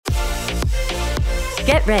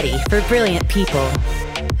Get ready for brilliant people,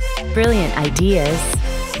 brilliant ideas,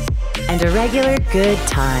 and a regular good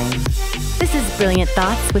time. This is Brilliant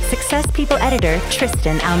Thoughts with Success People editor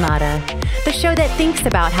Tristan Ahumada, the show that thinks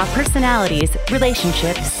about how personalities,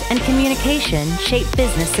 relationships, and communication shape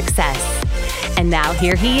business success. And now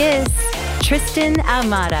here he is, Tristan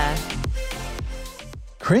Ahumada.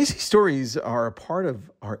 Crazy stories are a part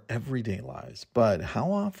of our everyday lives, but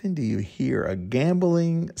how often do you hear a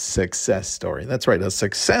gambling success story? That's right, a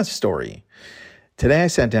success story. Today I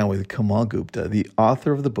sat down with Kamal Gupta, the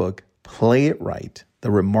author of the book, Play It Right,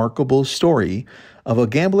 the remarkable story of a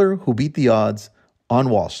gambler who beat the odds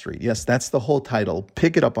on Wall Street. Yes, that's the whole title.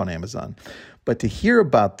 Pick it up on Amazon. But to hear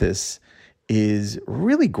about this is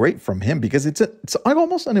really great from him because it's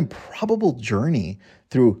almost an improbable journey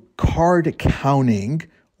through card counting,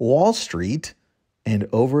 Wall Street, and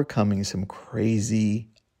overcoming some crazy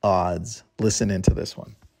odds. Listen into this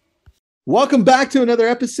one. Welcome back to another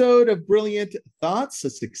episode of Brilliant Thoughts, a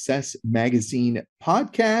Success Magazine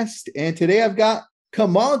podcast. And today I've got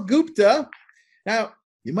Kamal Gupta. Now,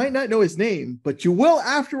 you might not know his name, but you will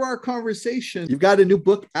after our conversation. You've got a new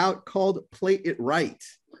book out called Play It Right.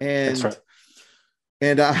 And That's right.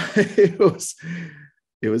 And it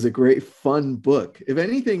was a great, fun book. If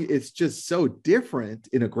anything, it's just so different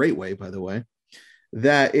in a great way, by the way,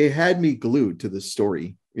 that it had me glued to the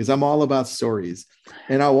story because I'm all about stories.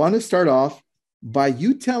 And I want to start off by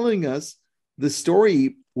you telling us the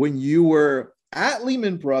story when you were at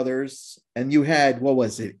Lehman Brothers and you had,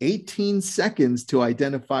 18 seconds to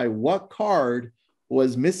identify what card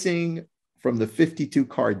was missing from the 52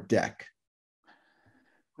 card deck.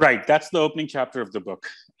 Right. That's the opening chapter of the book.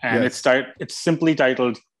 And Yes. it's simply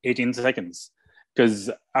titled 18 Seconds because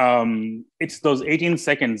it's those 18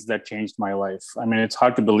 seconds that changed my life. I mean, it's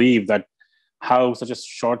hard to believe that how such a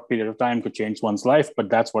short period of time could change one's life, but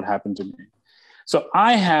that's what happened to me. So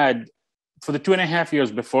for the 2.5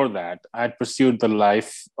 years before that, I had pursued the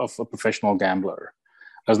life of a professional gambler.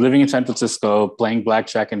 I was living in San Francisco, playing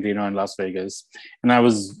blackjack in Reno and Las Vegas, and I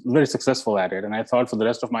was very successful at it. And I thought for the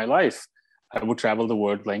rest of my life, I would travel the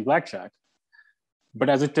world playing blackjack. But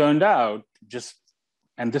as it turned out,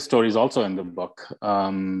 and this story is also in the book,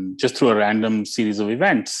 just through a random series of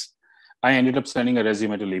events, I ended up sending a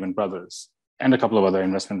resume to Lehman Brothers and a couple of other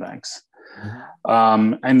investment banks.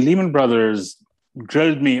 And Lehman Brothers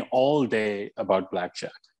drilled me all day about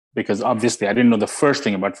blackjack because obviously I didn't know the first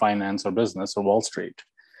thing about finance or business or Wall Street.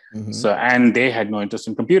 Mm-hmm. And they had no interest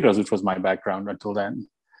in computers, which was my background until then,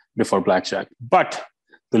 before blackjack. But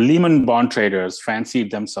the Lehman bond traders fancied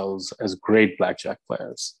themselves as great blackjack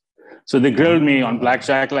players. So they grilled me on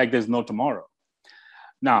blackjack like there's no tomorrow.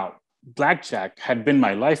 Now, blackjack had been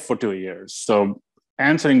my life for 2 years. So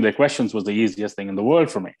answering their questions was the easiest thing in the world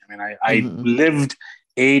for me. I mean, I lived,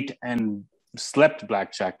 ate, and slept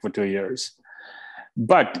blackjack for 2 years.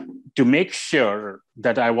 But to make sure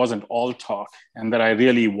that I wasn't all talk and that I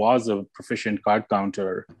really was a proficient card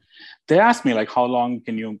counter, they asked me, like, how long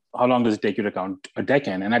does it take you to count a deck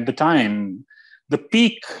in? And at the time, the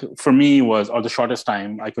peak for me was, or the shortest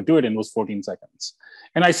time I could do it in was 14 seconds.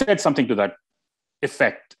 And I said something to that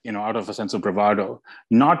effect, out of a sense of bravado,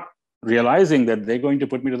 not realizing that they're going to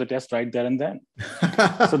put me to the test right there and then.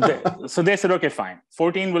 So they said, okay, fine.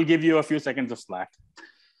 14 will give you a few seconds of slack.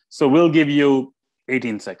 So we'll give you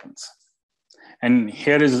 18 seconds. And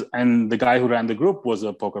the guy who ran the group was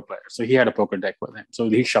a poker player. So he had a poker deck with him. So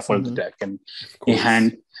he shuffled the deck and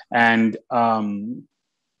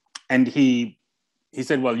he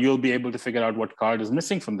said, well, you'll be able to figure out what card is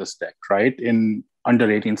missing from this deck, right? In under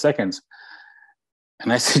 18 seconds.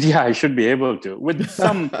 And I said, yeah, I should be able to.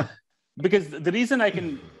 Because the reason I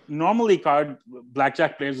can normally card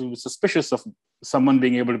blackjack players who were suspicious of someone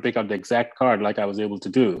being able to pick out the exact card like I was able to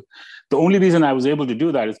do. The only reason I was able to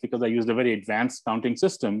do that is because I used a very advanced counting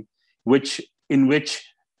system, in which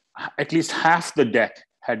at least half the deck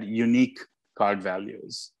had unique card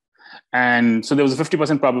values. And so there was a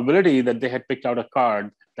 50% probability that they had picked out a card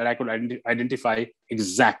that I could identify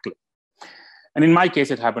exactly. And in my case,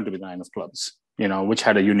 it happened to be the 9 of clubs, which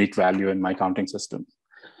had a unique value in my counting system.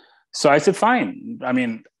 So I said, fine. I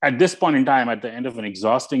mean, at this point in time, at the end of an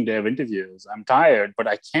exhausting day of interviews, I'm tired, but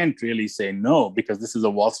I can't really say no because this is a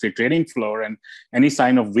Wall Street trading floor and any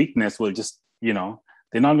sign of weakness will just, they're not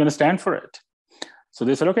going to stand for it. So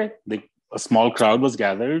they said, okay. A small crowd was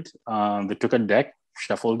gathered. They took a deck,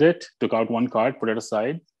 shuffled it, took out one card, put it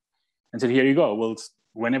aside, and said, here you go.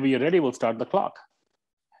 Whenever you're ready, we'll start the clock.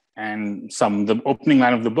 And the opening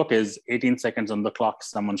line of the book is 18 seconds on the clock.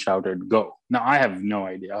 Someone shouted, go. Now, I have no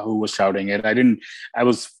idea who was shouting it. I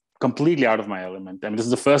was completely out of my element. I mean, this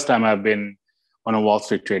is the first time I've been on a Wall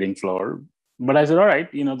Street trading floor. But I said, all right,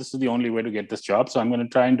 this is the only way to get this job, so I'm going to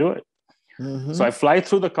try and do it. So I fly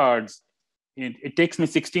through the cards. It takes me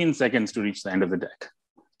 16 seconds to reach the end of the deck.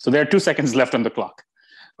 So there are 2 seconds left on the clock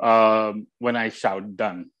when I shout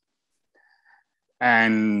done.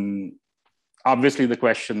 And obviously the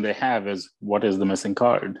question they have is, what is the missing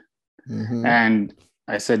card? And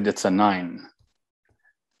I said, it's a 9.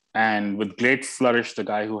 And with great flourish, the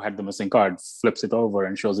guy who had the missing card flips it over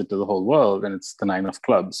and shows it to the whole world. And it's the 9 of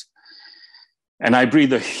clubs. And I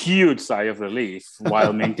breathe a huge sigh of relief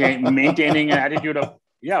while maintaining an attitude of,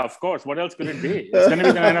 yeah, of course. What else could it be? It's going to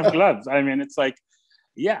be the 9 of clubs. I mean, it's like,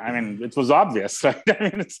 yeah, I mean, it was obvious, right? I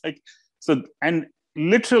mean, it's like, so, and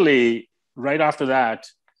literally right after that,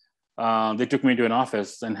 they took me to an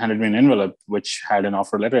office and handed me an envelope, which had an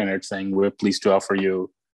offer letter in it saying, we're pleased to offer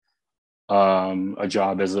you a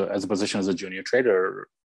job as a position as a junior trader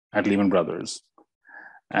at Lehman Brothers.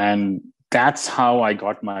 And that's how I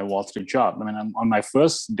got my Wall Street job. I mean, on my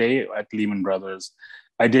first day at Lehman Brothers,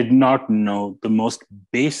 I did not know the most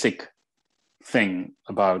basic thing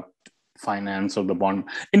about finance or the bond.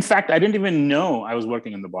 In fact, I didn't even know I was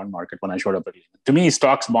working in the bond market when I showed up at Lehman. To me,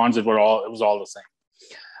 stocks, bonds, it was all the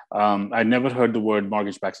same. I'd never heard the word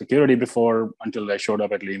mortgage-backed security before until I showed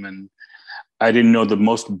up at Lehman. I didn't know the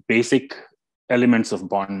most basic elements of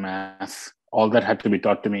bond math. All that had to be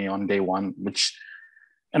taught to me on day one,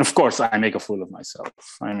 and of course, I make a fool of myself.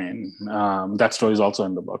 I mean, that story is also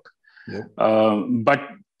in the book. Yeah. But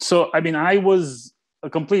so, I mean, I was a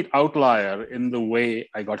complete outlier in the way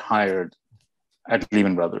I got hired at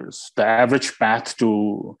Lehman Brothers. The average path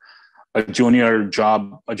to a junior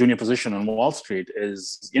job, a junior position on Wall Street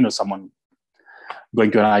is, someone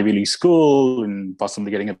going to an Ivy League school and possibly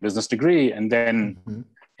getting a business degree. And then,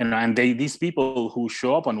 these people who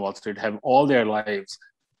show up on Wall Street have all their lives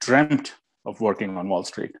dreamt of working on Wall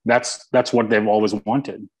Street. That's what they've always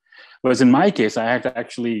wanted. Whereas in my case, I had to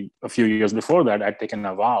actually, a few years before that, I'd taken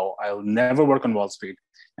a vow, I'll never work on Wall Street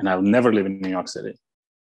and I'll never live in New York City.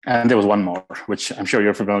 And there was one more, which I'm sure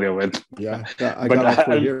you're familiar with. Yeah, I got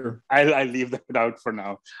it here. I'll leave that out for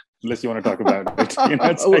now, unless you want to talk about it.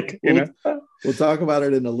 We'll talk about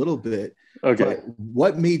it in a little bit. Okay. But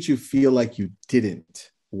what made you feel like you didn't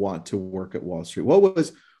want to work at Wall Street? What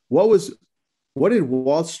did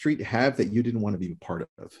Wall Street have that you didn't want to be a part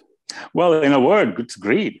of? Well, in a word, it's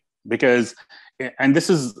greed. Because, and this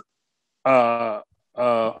is a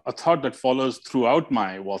thought that follows throughout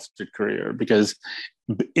my Wall Street career, because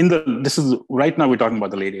right now we're talking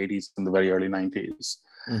about the late 80s and the very early 90s.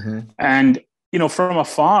 And, from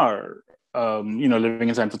afar, living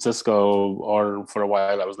in San Francisco, or for a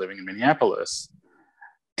while I was living in Minneapolis,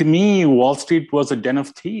 to me, Wall Street was a den of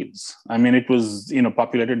thieves. I mean, it was,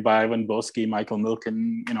 populated by Ivan Boesky, Michael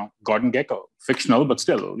Milken, Gordon Gekko, fictional, but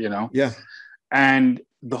still, Yeah. And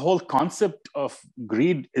the whole concept of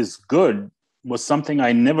greed is good was something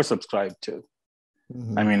I never subscribed to.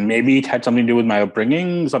 I mean, maybe it had something to do with my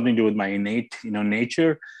upbringing, something to do with my innate,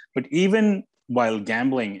 nature. But even while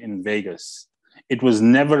gambling in Vegas, it was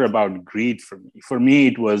never about greed for me. For me,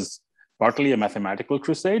 it was partly a mathematical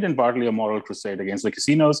crusade and partly a moral crusade against the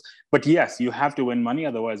casinos. But yes, you have to win money,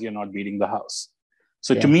 otherwise you're not beating the house.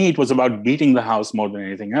 So to me, it was about beating the house more than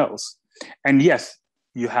anything else. And yes,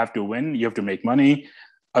 you have to win, you have to make money.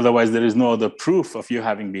 Otherwise, there is no other proof of you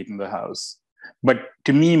having beaten the house. But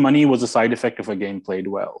to me, money was a side effect of a game played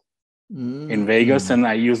well in Vegas. And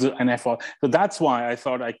I used it, and I thought, so that's why I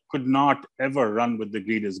thought I could not ever run with the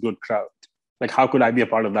greed is good crowd. Like, how could I be a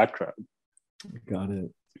part of that crowd? Got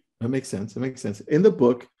it. That makes sense. In the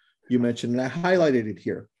book, you mentioned, and I highlighted it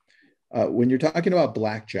here, when you're talking about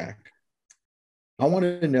blackjack, I want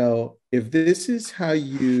to know if this is how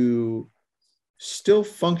you still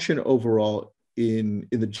function overall in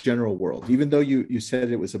the general world, even though you said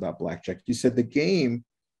it was about blackjack. You said the game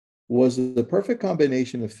was the perfect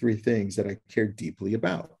combination of three things that I cared deeply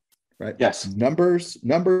about, right? Yes.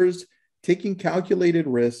 Numbers, taking calculated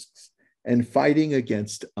risks, and fighting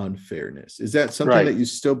against unfairness. Is that something that you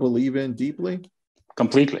still believe in deeply?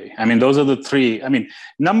 Completely. I mean, those are the three. I mean,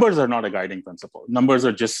 numbers are not a guiding principle. Numbers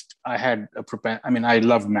are just, I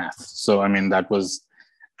love math. So, I mean,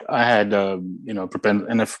 I had,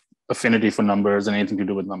 an affinity for numbers and anything to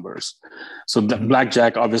do with numbers. So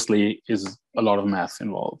blackjack obviously is a lot of math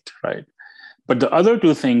involved, right? But the other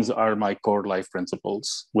two things are my core life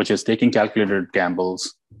principles, which is taking calculated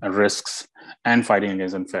gambles and risks and fighting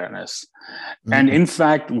against unfairness. And in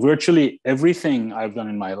fact, virtually everything I've done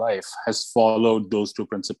in my life has followed those two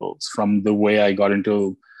principles, from the way I got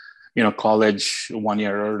into, college 1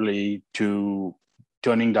 year early, to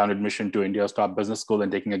turning down admission to India's top business school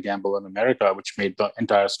and taking a gamble in America, which made the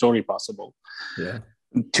entire story possible. Yeah.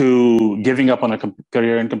 to giving up on a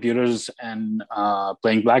career in computers and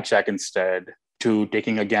playing blackjack instead, to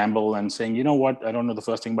taking a gamble and saying, you know what, I don't know the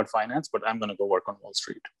first thing about finance, but I'm going to go work on Wall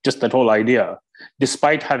Street. Just that whole idea,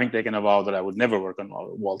 despite having taken a vow that I would never work on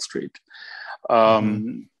Wall Street,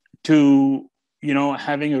 to,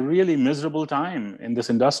 having a really miserable time in this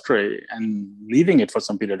industry and leaving it for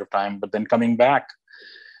some period of time, but then coming back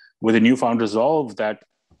with a newfound resolve that,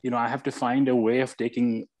 I have to find a way of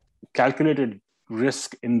taking calculated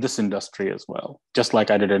risk in this industry as well, just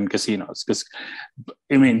like I did in casinos. Because,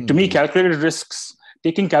 to me,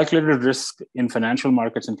 taking calculated risk in financial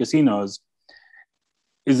markets and casinos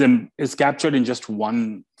is captured in just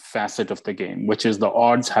one facet of the game, which is the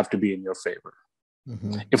odds have to be in your favor.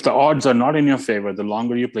 If the odds are not in your favor, the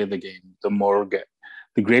longer you play the game,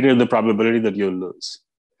 the greater the probability that you'll lose.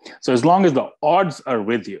 So as long as the odds are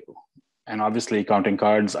with you, and obviously counting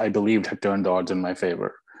cards, I believed had turned the odds in my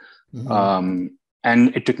favor.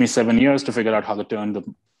 And it took me 7 years to figure out how to turn the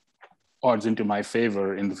odds into my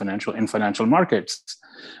favor in financial markets.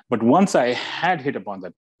 But once I had hit upon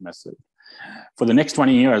that method, for the next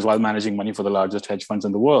 20 years, while managing money for the largest hedge funds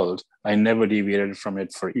in the world, I never deviated from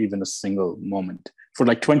it for even a single moment. For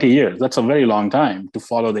like 20 years, that's a very long time to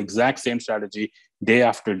follow the exact same strategy day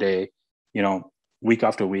after day, week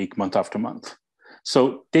after week, month after month.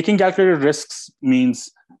 So taking calculated risks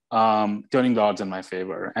means turning the odds in my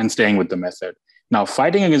favor and staying with the method. Now,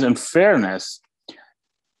 fighting against unfairness,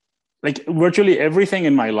 like virtually everything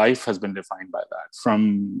in my life has been defined by that.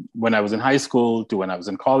 From when I was in high school to when I was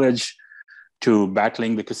in college to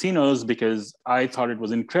battling the casinos, because I thought it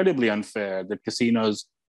was incredibly unfair that casinos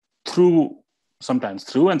sometimes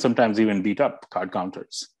threw and sometimes even beat up card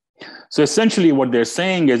counters. So essentially what they're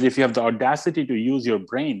saying is if you have the audacity to use your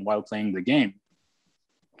brain while playing the game,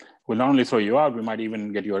 we'll not only throw you out, we might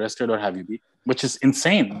even get you arrested or have you beat, which is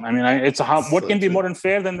insane. What can be more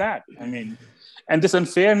unfair than that? And this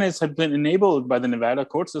unfairness had been enabled by the Nevada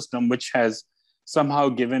court system, which has somehow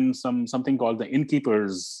given something called the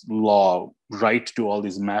innkeeper's law right to all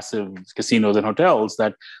these massive casinos and hotels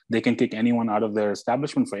that they can kick anyone out of their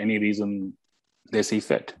establishment for any reason they see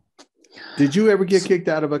fit. Did you ever get kicked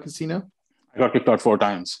out of a casino? I got kicked out 4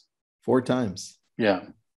 times. 4 times? Yeah.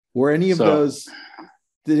 Were any of those...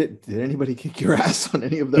 Did anybody kick your ass on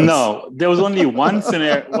any of those? No, there was only one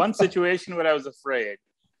situation where I was afraid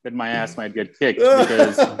that my ass might get kicked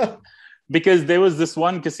because there was this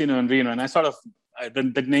one casino in Reno, and I sort of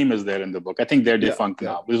the name is there in the book. I think they're defunct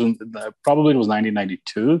now. Probably it was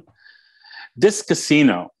 1992. This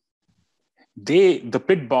casino, the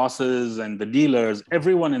pit bosses and the dealers,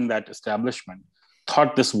 everyone in that establishment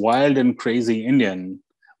thought this wild and crazy Indian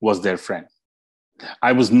was their friend.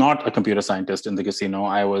 I was not a computer scientist in the casino.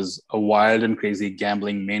 I was a wild and crazy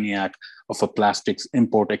gambling maniac of a plastics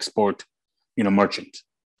import-export, merchant.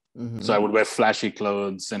 So I would wear flashy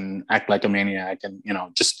clothes and act like a maniac and,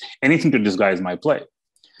 just anything to disguise my play.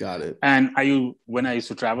 Got it. And when I used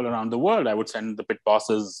to travel around the world, I would send the pit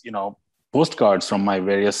bosses, postcards from my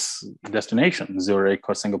various destinations, Zurich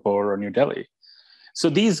or Singapore or New Delhi.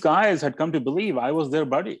 So these guys had come to believe I was their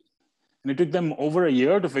buddy. And it took them over a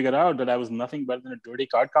year to figure out that I was nothing better than a dirty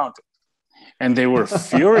card counter. And they were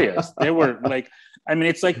furious. They were like,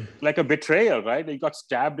 it's like a betrayal, right? They got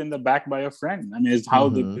stabbed in the back by a friend. It's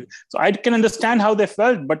how so I can understand how they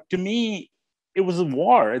felt, but to me, it was a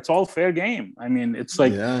war. It's all fair game. It's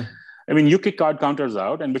like, you kick card counters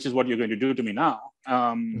out, and which is what you're going to do to me now.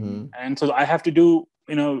 And so I have to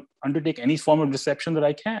undertake any form of deception that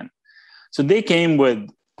I can. So they came with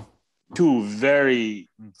 2 very,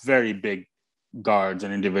 very big guards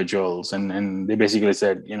and individuals, and they basically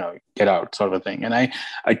said, get out, sort of a thing. And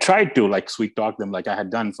I tried to sweet talk them like I had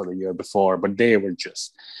done for the year before, but they were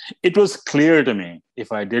it was clear to me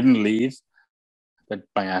if I didn't leave that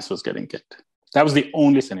my ass was getting kicked. That was the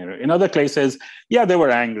only scenario. In other cases, they were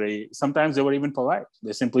angry. Sometimes they were even polite.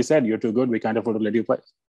 They simply said, you're too good, we can't afford to let you play.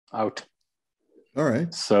 Out. All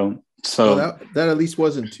right. So that at least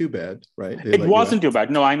wasn't too bad, right? It wasn't too bad.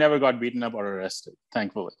 No, I never got beaten up or arrested,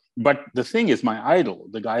 thankfully. But the thing is, my idol,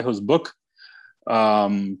 the guy whose book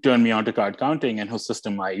turned me on to card counting and whose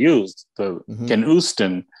system I used, Ken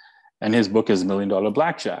Houston, and his book is $1 Million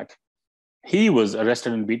Blackjack. He was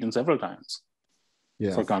arrested and beaten several times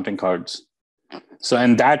for counting cards. So,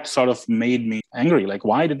 and that sort of made me angry. Like,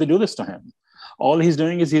 why did they do this to him? All he's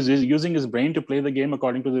doing is he's using his brain to play the game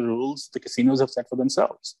according to the rules the casinos have set for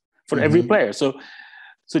themselves for every player. So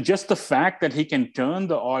just the fact that he can turn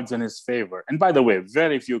the odds in his favor, and by the way,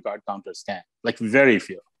 very few card counters can, like very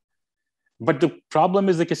few. But the problem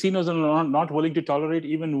is the casinos are not willing to tolerate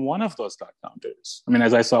even one of those card counters. I mean,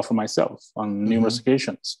 as I saw for myself on numerous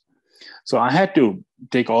occasions. So I had to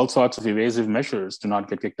take all sorts of evasive measures to not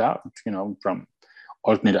get kicked out, from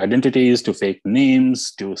alternate identities to fake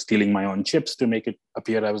names to stealing my own chips to make it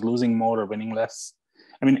appear I was losing more or winning less.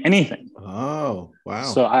 I mean, anything. Oh, wow.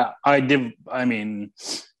 So I did,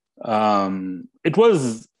 it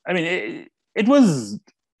was, it was,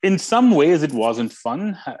 in some ways, it wasn't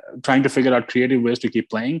fun trying to figure out creative ways to keep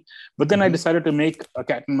playing. But then I decided to make a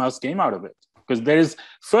cat and mouse game out of it. Because there is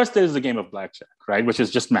the game of blackjack, right? Which is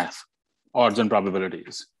just math, odds and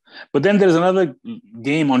probabilities. But then there's another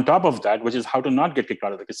game on top of that, which is how to not get kicked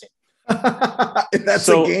out of the casino. That's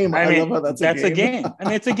a game. I love how that's a game.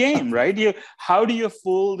 It's a game, right? How do you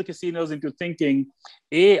fool the casinos into thinking,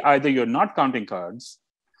 A, either you're not counting cards,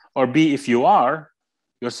 or B, if you are,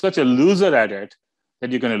 you're such a loser at it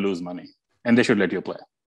that you're going to lose money, and they should let you play.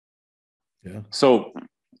 Yeah. So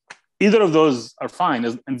either of those are fine.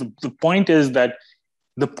 And the point is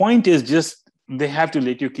just they have to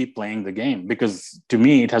let you keep playing the game, because to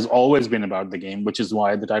me, it has always been about the game, which is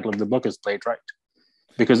why the title of the book is Play It Right.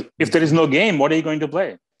 Because if there is no game, what are you going to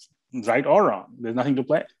play? Right or wrong? There's nothing to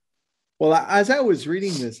play. Well, as I was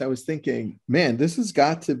reading this, I was thinking, man, this has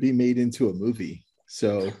got to be made into a movie.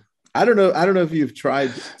 So I don't know if you've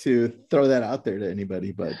tried to throw that out there to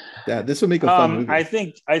anybody, but this would make a fun movie. I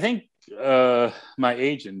think my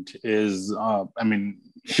agent is,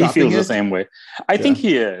 he feels the same way. I think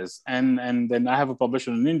he is. And then I have a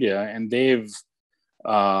publisher in India, and they've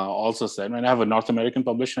also said, and I have a North American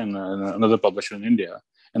publisher and another publisher in India,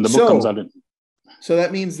 and the book comes out in. So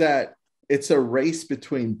that means that it's a race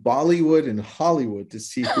between Bollywood and Hollywood to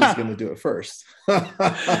see who's going to do it first.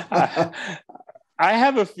 I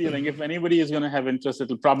have a feeling if anybody is going to have interest,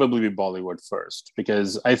 it'll probably be Bollywood first,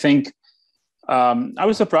 because I think I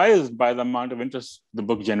was surprised by the amount of interest the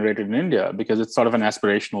book generated in India, because it's sort of an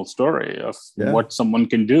aspirational story of what someone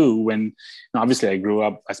can do when, obviously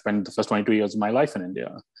I spent the first 22 years of my life in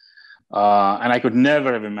India. And I could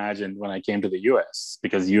never have imagined when I came to the US,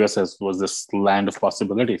 because US was this land of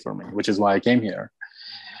possibility for me, which is why I came here.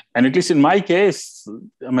 And at least in my case,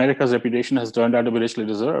 America's reputation has turned out to be richly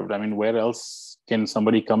deserved. I mean, where else can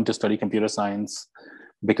somebody come to study computer science,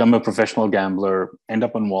 become a professional gambler, end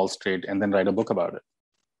up on Wall Street, and then write a book about it?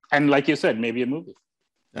 And like you said, maybe a movie.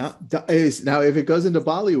 Now, if it goes into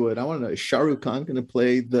Bollywood, I want to know, is Shah Rukh Khan going to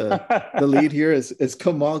play the lead here as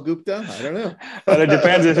Kamal Gupta? I don't know. Well, it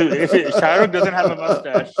depends. If Shah Rukh doesn't have a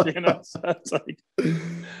mustache, so it's like...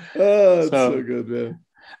 Oh, it's so good, man.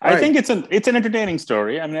 I think it's an entertaining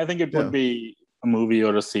story. I mean, I think it would be a movie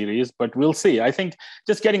or a series, but we'll see. I think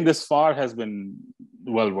just getting this far has been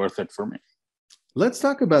well worth it for me. Let's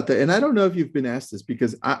talk about that. And I don't know if you've been asked this,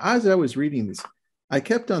 because as I was reading this, I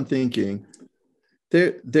kept on thinking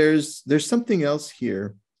there's something else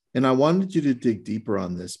here. And I wanted you to dig deeper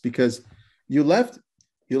on this, because you left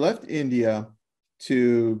India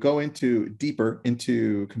to go deeper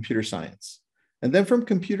into computer science. And then from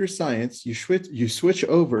computer science, you switch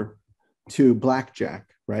over to blackjack,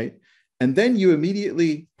 right? And then you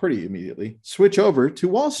pretty immediately switch over to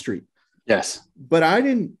Wall Street. Yes. But I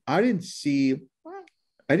didn't see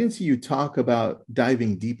you talk about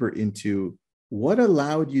diving deeper into what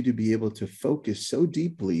allowed you to be able to focus so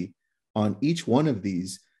deeply on each one of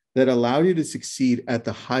these that allowed you to succeed at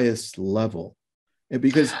the highest level. And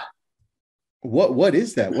because what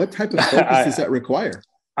is that? What type of focus does that require?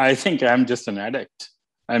 I think I'm just an addict.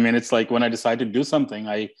 I mean, it's like when I decide to do something,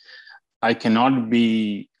 I cannot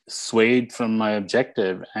be swayed from my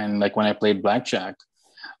objective. And like when I played blackjack,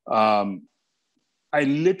 I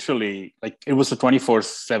literally, it was a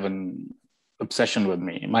 24/7 obsession with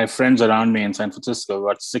me. My friends around me in San Francisco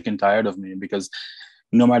got sick and tired of me, because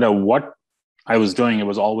no matter what I was doing, it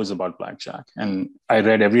was always about blackjack. And I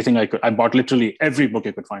read everything I could. I bought literally every book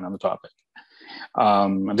I could find on the topic.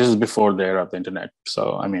 This is before the era of the internet.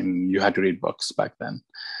 So, I mean, you had to read books back then.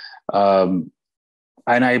 And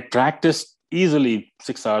I practiced easily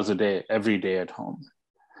 6 hours a day, every day at home.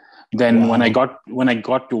 Then when I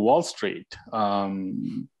got to Wall Street,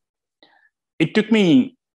 it took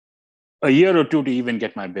me a year or two to even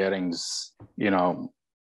get my bearings,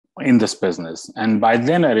 in this business. And by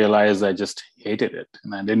then I realized I just hated it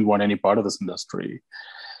and I didn't want any part of this industry.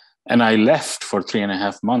 And I left for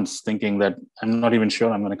 3.5 months thinking that I'm not even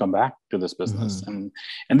sure I'm going to come back to this business. Mm-hmm.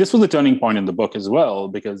 And this was the turning point in the book as well,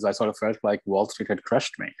 because I sort of felt like Wall Street had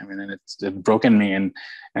crushed me. I mean, and it broken me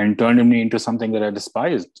and turned me into something that I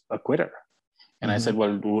despised, a quitter. And I said,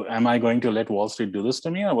 well, am I going to let Wall Street do this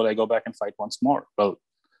to me, or will I go back and fight once more? Well,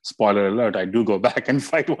 spoiler alert, I do go back and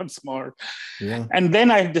fight once more. Yeah. And then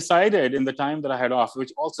I decided in the time that I had off,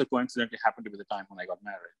 which also coincidentally happened to be the time when I got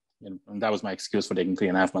married. And that was my excuse for taking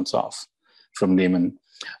 3.5 months off. from Lehman.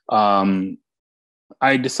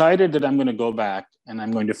 I decided that I'm going to go back and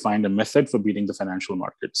I'm going to find a method for beating the financial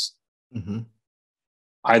markets. Mm-hmm.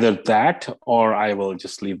 Either that or I will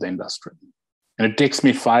just leave the industry. And it takes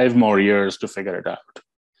me 5 more years to figure it out.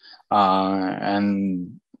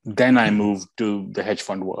 And then I moved to the hedge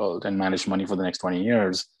fund world and managed money for the next 20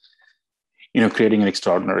 years, creating an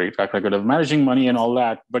extraordinary track record of managing money and all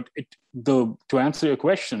that. But to answer your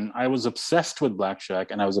question, I was obsessed with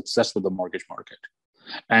blackjack and I was obsessed with the mortgage market.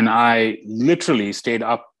 And I literally stayed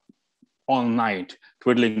up all night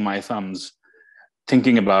twiddling my thumbs,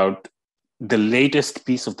 thinking about the latest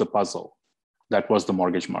piece of the puzzle that was the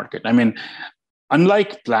mortgage market. I mean,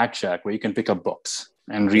 unlike blackjack, where you can pick up books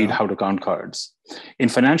and read how to count cards, in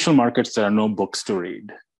financial markets, there are no books to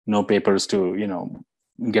read, no papers to,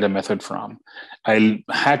 get a method from. I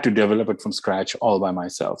had to develop it from scratch all by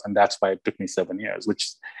myself. And that's why it took me 7 years,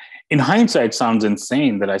 which in hindsight sounds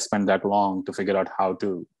insane that I spent that long to figure out how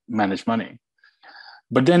to manage money.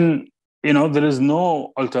 But then, there is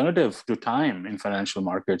no alternative to time in financial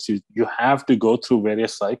markets. You have to go through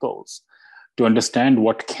various cycles to understand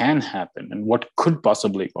what can happen and what could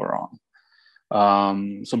possibly go wrong.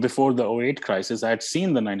 So before the 2008 crisis, I had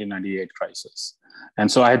seen the 1998 crisis.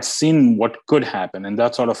 And so I had seen what could happen. And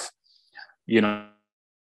that sort of,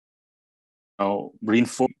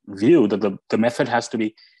 reinforced view that the method has to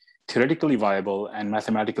be theoretically viable and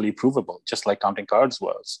mathematically provable, just like counting cards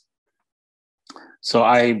was. So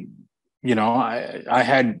to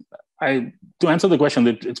answer the question,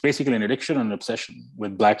 it's basically an addiction and an obsession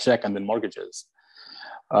with blackjack and then mortgages.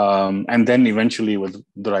 And then eventually with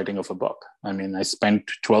the writing of a book. I mean, I spent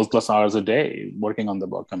 12 plus hours a day working on the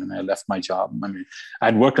book. I mean, I left my job. I mean,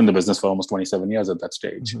 I'd worked in the business for almost 27 years at that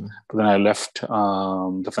stage. Mm-hmm. But then I left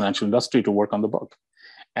the financial industry to work on the book.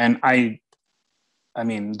 And I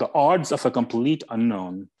mean, the odds of a complete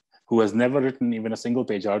unknown who has never written even a single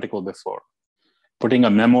page article before, putting a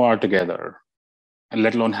memoir together, and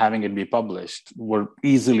let alone having it be published, were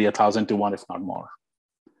easily 1,000 to 1, if not more.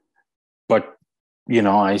 But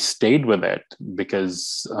I stayed with it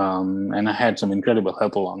because, and I had some incredible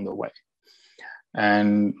help along the way.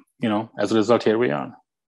 And, as a result, here we are.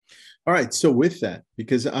 All right. So with that,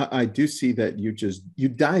 because I do see that you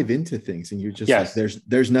dive into things and you're just like,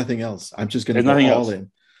 there's nothing else. I'm just going to go all in.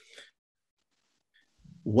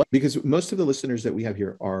 Because most of the listeners that we have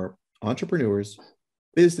here are entrepreneurs,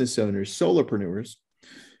 business owners, solopreneurs,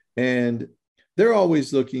 and they're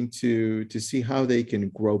always looking to see how they can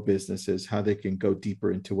grow businesses, how they can go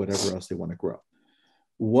deeper into whatever else they want to grow.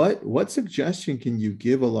 What suggestion can you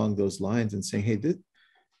give along those lines and saying, hey,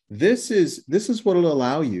 this is what will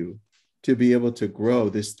allow you to be able to grow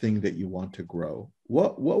this thing that you want to grow?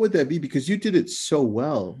 What would that be? Because you did it so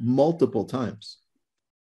well multiple times.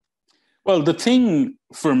 Well, the thing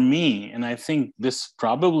for me, and I think this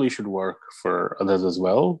probably should work for others as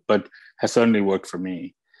well, but has certainly worked for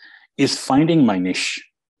me, is finding my niche.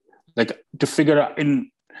 Like, to figure out,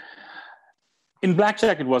 in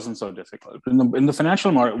blackjack, it wasn't so difficult. In the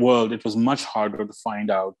financial world, it was much harder to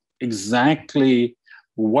find out exactly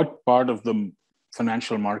what part of the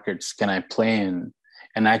financial markets can I play in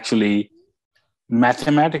and actually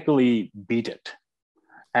mathematically beat it.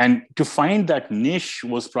 And to find that niche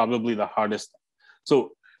was probably the hardest.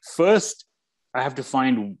 So first, I have to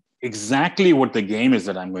find exactly what the game is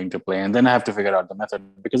that I'm going to play, and then I have to figure out the method.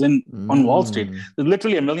 Because on Wall Street, there's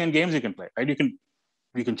literally a million games you can play, right? You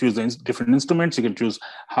can choose the different instruments, you can choose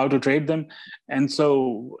how to trade them. And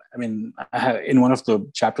so, I mean, in one of the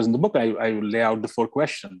chapters in the book, I lay out the 4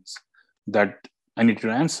 questions that I need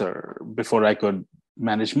to answer before I could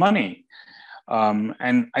manage money.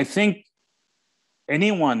 And I think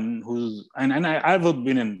anyone who's, and I've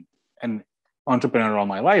been an entrepreneur all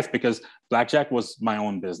my life because blackjack was my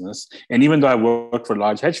own business. And even though I worked for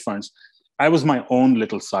large hedge funds, I was my own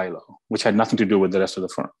little silo, which had nothing to do with the rest of the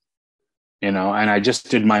firm. And I just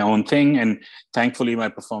did my own thing. And thankfully, my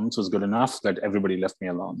performance was good enough that everybody left me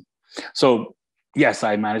alone. So yes,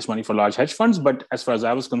 I managed money for large hedge funds, but as far as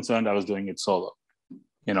I was concerned, I was doing it solo,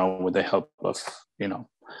 with the help of,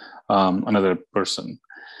 another person.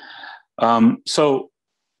 So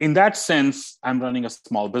in that sense, I'm running a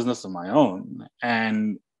small business of my own.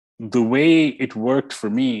 And the way it worked for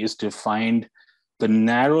me is to find the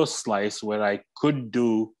narrow slice where I could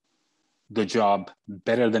do the job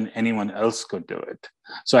better than anyone else could do it.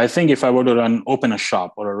 So I think if I were to open a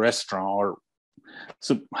shop or a restaurant,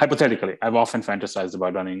 so hypothetically, I've often fantasized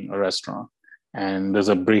about running a restaurant. And there's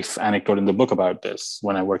a brief anecdote in the book about this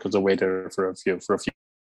when I worked as a waiter for a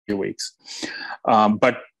few weeks.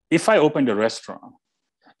 But if I opened a restaurant,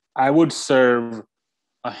 I would serve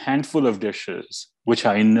a handful of dishes which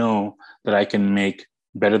I know that I can make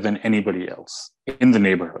better than anybody else in the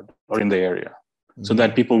neighborhood or in the area, so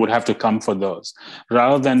that people would have to come for those.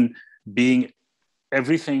 Rather than being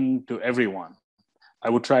everything to everyone, I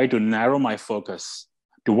would try to narrow my focus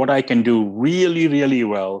to what I can do really, really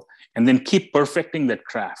well, and then keep perfecting that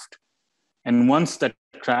craft. And once that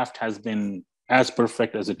craft has been as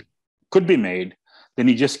perfect as it could be made, then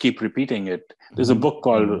you just keep repeating it. There's a book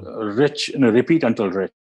called Repeat Until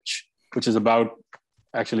Rich, which is about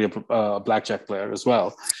actually a blackjack player as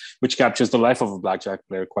well, which captures the life of a blackjack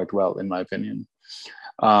player quite well, in my opinion.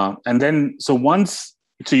 And then, so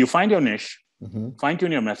you find your niche, fine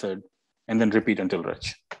tune your method, and then repeat until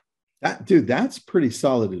rich. That's pretty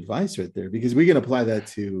solid advice right there, because we can apply that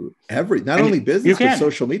to not only business, but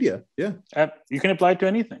social media. Yeah. You can apply it to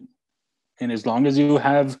anything. And as long as you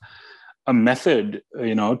have a method,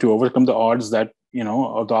 to overcome the odds that,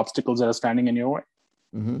 or the obstacles that are standing in your way.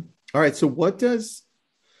 All right. So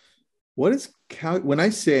when I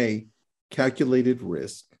say calculated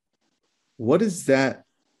risk, what does that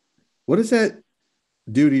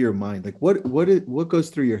do to your mind? Like what goes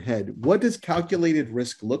through your head? What does calculated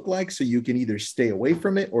risk look like, so you can either stay away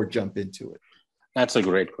from it or jump into it? That's a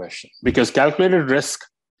great question, because calculated risk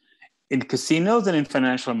in casinos and in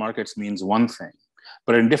financial markets means one thing,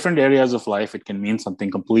 but in different areas of life, it can mean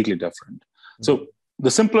something completely different. So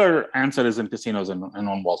the simpler answer is in casinos and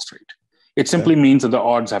on Wall Street. It simply means that the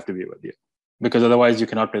odds have to be with you, because otherwise you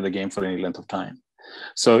cannot play the game for any length of time.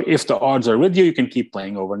 So if the odds are with you, you can keep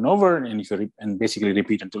playing over and over, and basically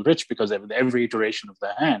repeat until rich, because every iteration of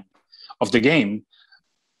the game,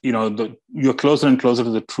 you're closer and closer to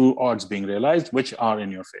the true odds being realized, which are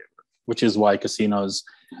in your favor, which is why casinos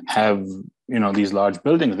have, these large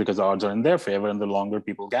buildings, because the odds are in their favor, and the longer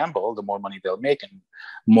people gamble, the more money they'll make and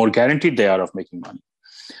more guaranteed they are of making money.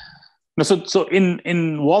 So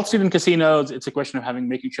in Wall Street and casinos, it's a question of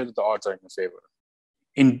making sure that the odds are in your favor.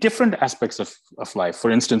 In different aspects of life,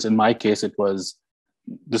 for instance, in my case, it was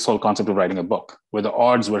this whole concept of writing a book, where the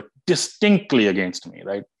odds were distinctly against me,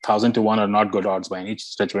 right? 1,000 to 1 are not good odds by any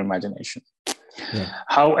stretch of imagination. Yeah.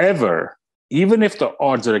 However, even if the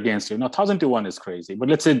odds are against you, now 1,000 to 1 is crazy, but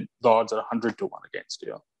let's say the odds are 100 to 1 against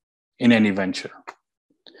you in any venture.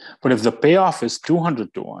 But if the payoff is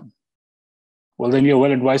 200 to 1, well, then you're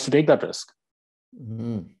well advised to take that risk.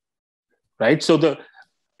 Right? So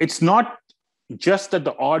it's not just that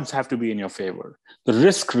the odds have to be in your favor. The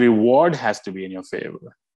risk reward has to be in your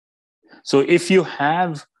favor. So if you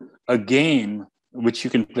have a game which you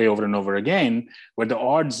can play over and over again, where the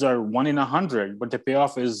odds are 1 in 100, but the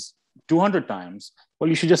payoff is 200 times, well,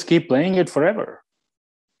 you should just keep playing it forever,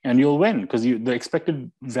 and you'll win, because the expected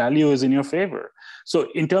value is in your favor. So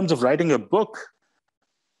in terms of writing a book,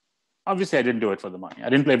 obviously I didn't do it for the money. I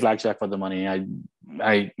didn't play blackjack for the money. I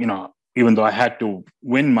even though I had to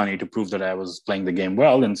win money to prove that I was playing the game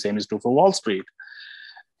well, and same is true for Wall Street.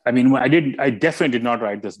 I mean, I definitely did not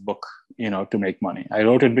write this book, to make money. I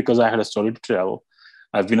wrote it because I had a story to tell.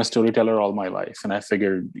 I've been a storyteller all my life, and I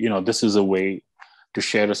figured, this is a way to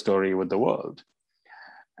share a story with the world.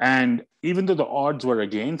 And even though the odds were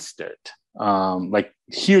against it, like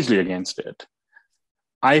hugely against it,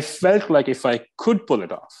 I felt like if I could pull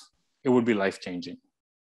it off, it would be life-changing.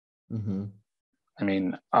 I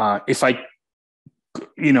mean, if I,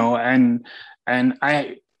 and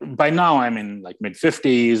I, by now I'm in like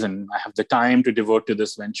mid-50s, and I have the time to devote to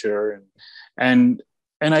this venture. And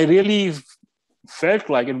I really felt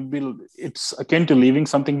like it's akin to leaving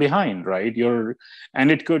something behind, right?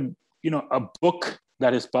 And it could, a book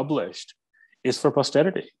that is published is for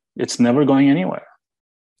posterity. It's never going anywhere.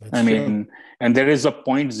 That's true. And there is a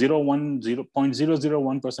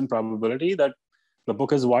 0.001% probability that the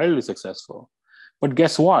book is wildly successful. But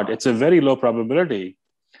guess what? It's a very low probability.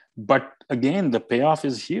 But again, the payoff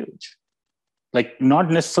is huge. Like,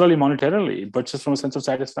 not necessarily monetarily, but just from a sense of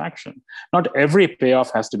satisfaction. Not every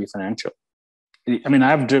payoff has to be financial. I mean,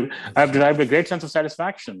 I've derived a great sense of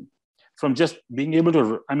satisfaction from just being able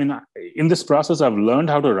to, in this process, I've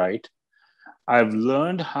learned how to write. I've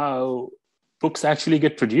learned how books actually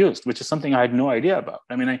get produced, which is something I had no idea about.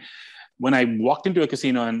 When I walked into a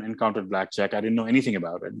casino and encountered blackjack, I didn't know anything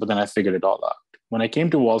about it, but then I figured it all out. When I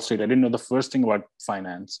came to Wall Street, I didn't know the first thing about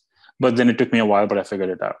finance, but then it took me a while, but I figured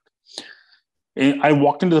it out. I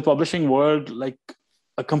walked into the publishing world like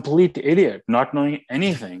a complete idiot, not knowing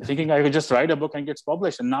anything, thinking I could just write a book and it gets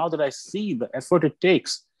published. And now that I see the effort it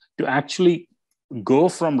takes to actually go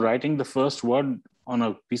from writing the first word on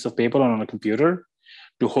a piece of paper or on a computer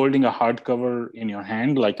to holding a hardcover in your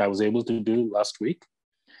hand, like I was able to do last week,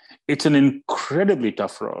 it's an incredibly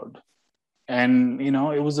tough road. And,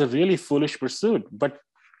 it was a really foolish pursuit, but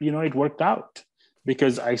it worked out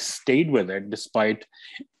because I stayed with it despite,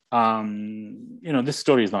 this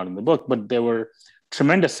story is not in the book, but there were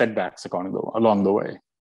tremendous setbacks along the way.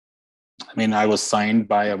 I mean, I was signed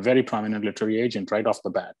by a very prominent literary agent right off the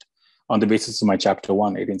bat on the basis of my chapter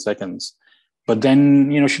 1, 18 seconds. But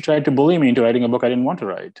then, she tried to bully me into writing a book I didn't want to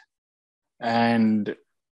write. And,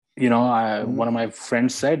 one of my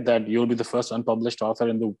friends said that you'll be the first unpublished author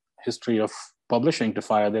in the history of publishing to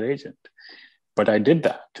fire their agent. But I did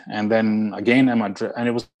that. And then again, and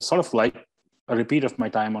it was sort of like a repeat of my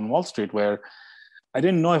time on Wall Street, where I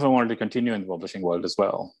didn't know if I wanted to continue in the publishing world as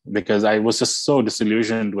well, because I was just so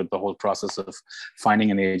disillusioned with the whole process of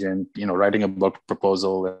finding an agent, writing a book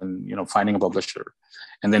proposal and, finding a publisher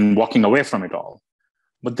and then walking away from it all.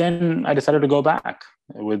 But then I decided to go back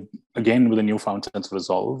with a newfound sense of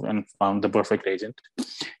resolve and found the perfect agent.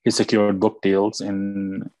 He secured book deals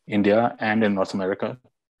in India and in North America.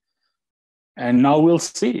 And now we'll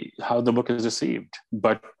see how the book is received.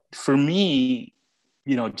 But for me,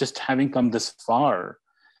 just having come this far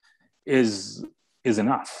is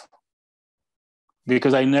enough,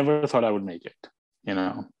 because I never thought I would make it,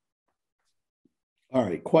 All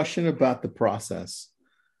right. Question about the process.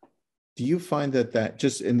 Do you find that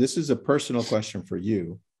and this is a personal question for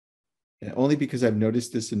you, only because I've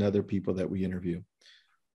noticed this in other people that we interview.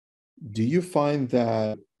 Do you find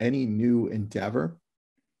that any new endeavor,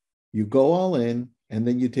 you go all in and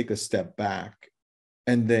then you take a step back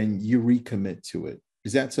and then you recommit to it?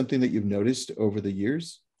 Is that something that you've noticed over the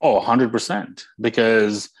years? Oh, 100%.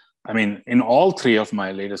 Because, I mean, in all three of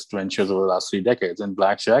my latest ventures over the last 3 decades, in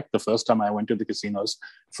Blackjack, the first time I went to the casinos,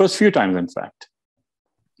 first few times, in fact,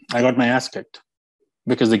 I got my ass kicked,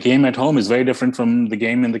 because the game at home is very different from the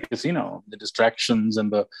game in the casino. The distractions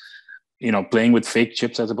and the, playing with fake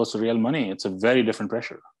chips as opposed to real money, it's a very different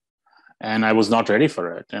pressure. And I was not ready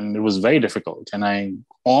for it. And it was very difficult. And I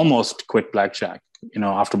almost quit Blackjack,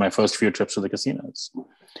 after my first few trips to the casinos.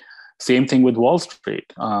 Same thing with Wall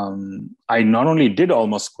Street. I not only did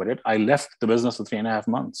almost quit it, I left the business for 3.5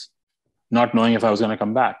 months, not knowing if I was going to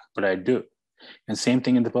come back, but I do. And same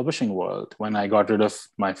thing in the publishing world. When I got rid of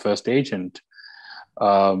my first agent,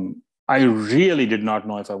 I really did not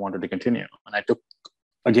know if I wanted to continue. And I took,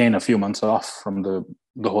 again, a few months off from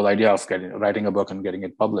the whole idea of writing a book and getting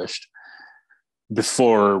it published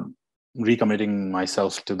before recommitting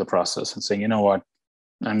myself to the process and saying, you know what,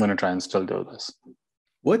 I'm going to try and still do this.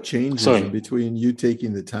 What changes in between you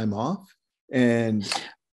taking the time off and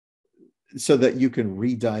so that you can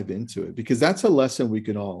re-dive into it? Because that's a lesson we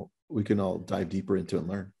can all dive deeper into and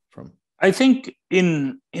learn from. I think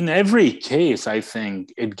in every case, I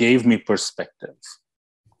think it gave me perspective.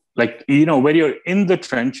 Like, when you're in the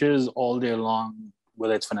trenches all day long,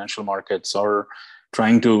 whether it's financial markets or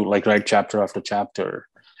trying to write chapter after chapter,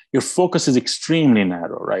 your focus is extremely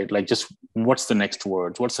narrow, right? Like, just what's the next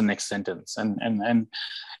words? What's the next sentence?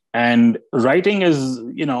 And writing is,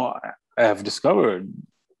 I have discovered,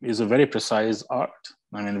 is a very precise art.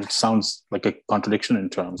 I mean, it sounds like a contradiction in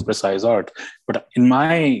terms, precise art. But in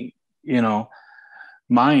my,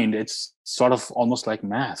 mind, it's sort of almost like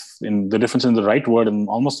math. And the difference in the right word and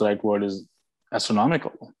almost the right word is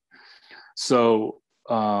astronomical. So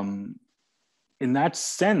in that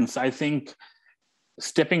sense, I think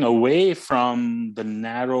stepping away from the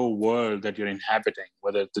narrow world that you're inhabiting,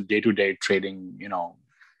 whether it's the day-to-day trading,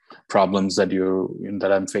 problems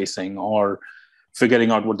that I'm facing, or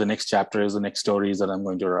figuring out what the next chapter is, the next story is that I'm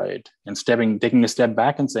going to write, and taking a step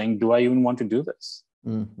back and saying, do I even want to do this?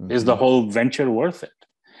 Mm-hmm. Is the whole venture worth it?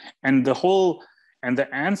 And the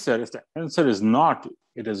answer, if the answer is not,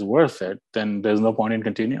 it is worth it, then there's no point in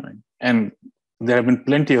continuing. And there have been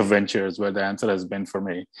plenty of ventures where the answer has been, for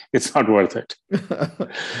me, it's not worth it.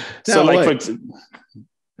 So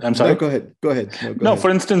I'm sorry. No, go ahead. Go ahead. For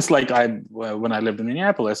instance, when I lived in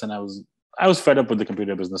Minneapolis, and I was fed up with the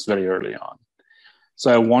computer business very early on.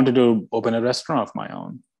 So I wanted to open a restaurant of my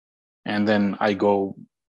own. And then I go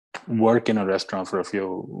work in a restaurant for a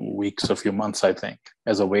few weeks, a few months, I think,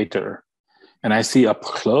 as a waiter. And I see up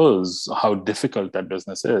close how difficult that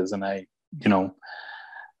business is. And I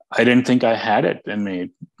didn't think I had it in me,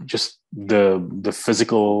 just the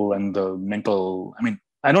physical and the mental. I mean,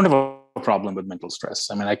 I don't have a problem with mental stress.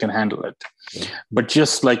 I mean, I can handle it. Yeah. But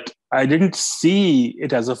just I didn't see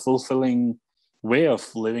it as a fulfilling way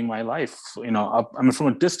of living my life. From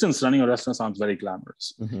a distance, running a restaurant sounds very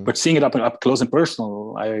glamorous. Mm-hmm. But seeing it up close and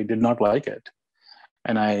personal, I did not like it.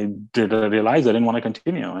 And I did realize I didn't want to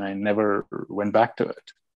continue, and I never went back to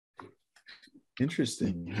it.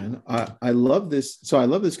 Interesting. And I love this. So I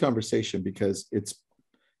love this conversation because it's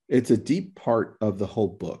a deep part of the whole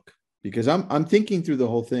book, because I'm thinking through the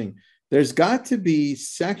whole thing. there's got to be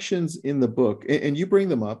sections in the book, and you bring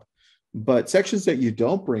them up, but sections that you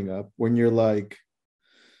don't bring up when you're like,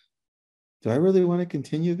 do I really want to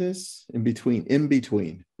continue this in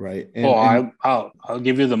between, right? I'll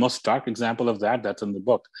give you the most stark example of that. That's in the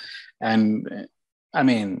book. And I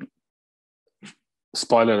mean,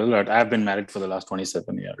 spoiler alert, I've been married for the last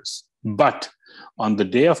 27 years. But on the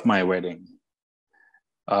day of my wedding,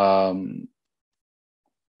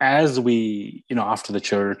 as we, after the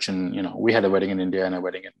church, and, we had a wedding in India and a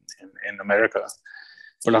wedding in America.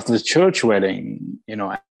 But after the church wedding,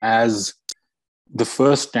 as the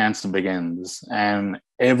first dance begins and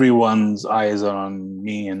everyone's eyes are on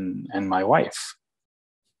me and my wife,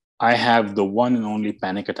 I have the one and only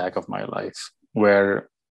panic attack of my life where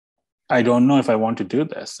I don't know if I want to do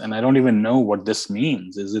this. And I don't even know what this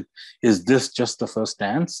means. Is this just the first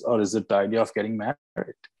dance, or is it the idea of getting married?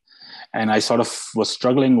 And I sort of was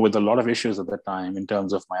struggling with a lot of issues at that time in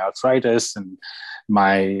terms of my arthritis and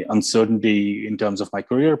my uncertainty in terms of my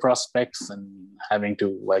career prospects, and having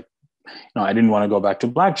to I didn't want to go back to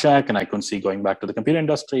blackjack, and I couldn't see going back to the computer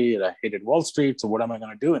industry. And I hated Wall Street. So what am I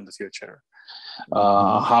going to do in the future?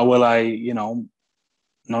 How will I,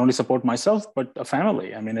 not only support myself, but a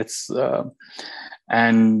family? I mean,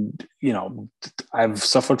 I've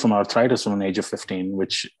suffered from arthritis from an age of 15,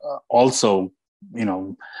 which also,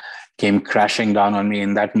 came crashing down on me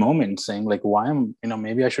in that moment, saying why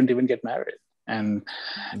maybe I shouldn't even get married. And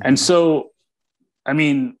so, I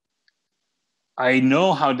mean, I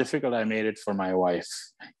know how difficult I made it for my wife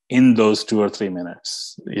in those 2 or 3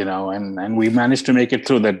 minutes, and we managed to make it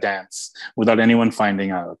through that dance without anyone finding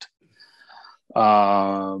out.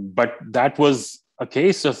 But that was a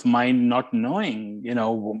case of my not knowing,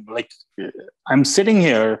 I'm sitting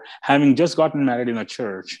here having just gotten married in a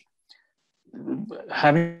church,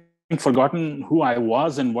 having forgotten who I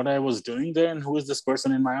was and what I was doing there, and who is this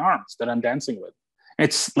person in my arms that I'm dancing with.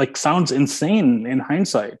 It's sounds insane in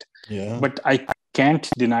hindsight, but I can't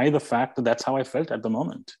deny the fact that that's how I felt at the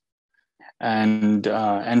moment. And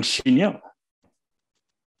she knew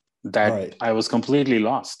that I was completely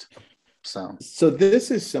lost. So this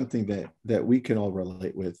is something that we can all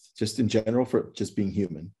relate with, just in general, for just being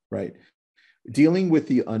human, right? Dealing with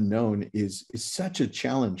the unknown is such a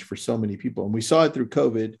challenge for so many people. And we saw it through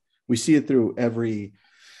COVID. We see it through every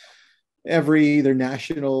either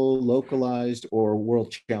national, localized, or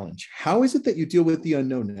world challenge. How is it that you deal with the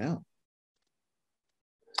unknown now?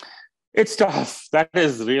 It's tough. That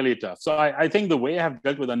is really tough. So I think the way I have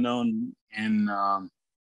dealt with unknown, and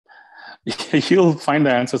you'll find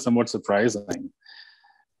the answer somewhat surprising.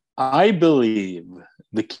 I believe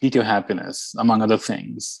the key to happiness, among other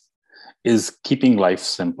things, is keeping life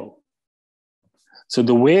simple. So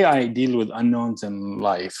the way I deal with unknowns in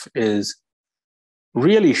life is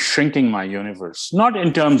really shrinking my universe, not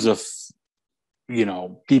in terms of,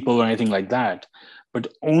 people or anything like that, but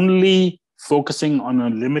only focusing on a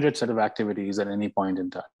limited set of activities at any point in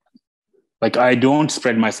time. I don't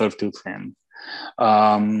spread myself too thin.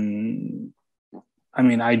 I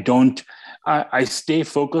stay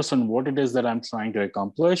focused on what it is that I'm trying to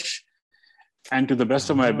accomplish, and to the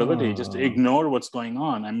best of my ability, just ignore what's going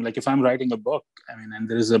on. If I'm writing a book, and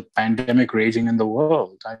there is a pandemic raging in the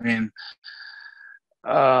world,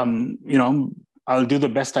 I'll do the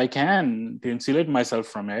best I can to insulate myself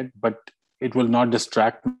from it, but it will not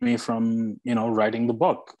distract me from, writing the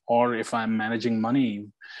book. Or if I'm managing money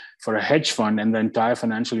for a hedge fund and the entire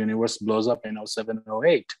financial universe blows up in 07,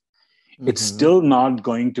 08, it's still not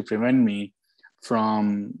going to prevent me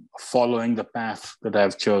from following the path that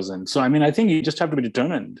I've chosen. So, I think you just have to be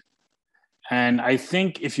determined. And I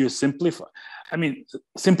think if you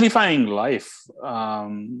simplifying life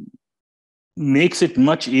makes it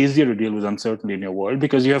much easier to deal with uncertainty in your world,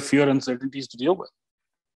 because you have fewer uncertainties to deal with.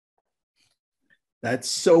 That's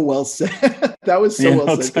so well said. That was so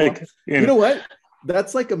well said. You know what?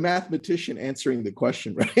 That's like a mathematician answering the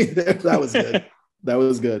question, right? That was good. That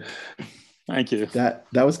was good. Thank you. That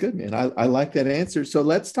was good, man. I like that answer. So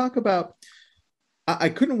let's talk about, I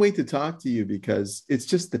couldn't wait to talk to you because it's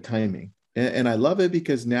just the timing. And I love it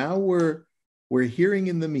because now we're hearing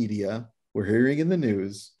in the media, we're hearing in the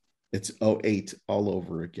news, it's 08 all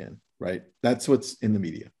over again, right? That's what's in the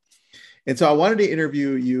media. And so I wanted to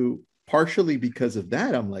interview you partially because of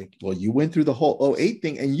that. I'm like, well, you went through the whole 08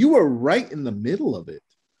 thing and you were right in the middle of it.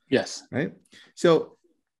 Yes. Right. So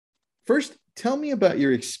first, tell me about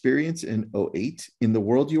your experience in 08 in the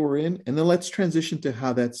world you were in, and then let's transition to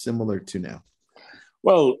how that's similar to now.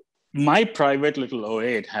 Well, my private little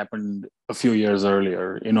 08 happened a few years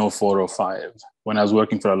earlier in 04, 05, when I was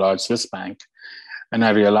working for a large Swiss bank. And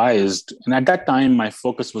I realized, and at that time, my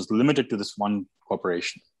focus was limited to this one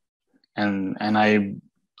corporation. And I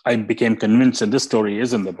became convinced, and this story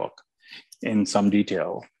is in the book in some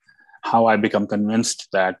detail, how I become convinced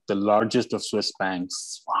that the largest of Swiss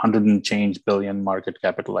banks, 100 and change billion market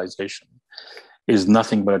capitalization, is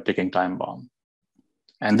nothing but a ticking time bomb.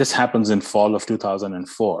 And this happens in fall of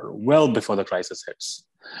 2004, well before the crisis hits.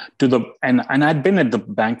 And I'd been at the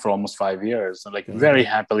bank for almost 5 years, like very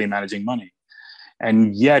happily managing money.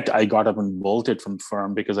 And yet I got up and bolted from the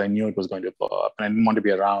firm because I knew it was going to blow up, and I didn't want to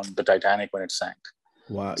be around the Titanic when it sank.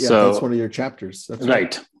 Wow. Yeah, so, that's one of your chapters. That's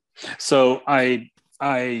right. So I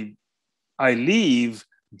leave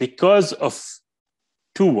because of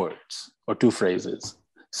two words or two phrases: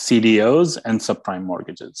 CDOs and subprime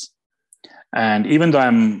mortgages. And even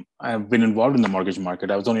though I've been involved in the mortgage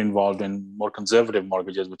market, I was only involved in more conservative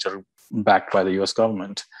mortgages, which are backed by the US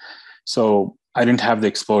government. So I didn't have the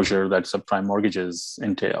exposure that subprime mortgages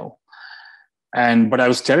entail. But I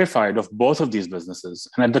was terrified of both of these businesses.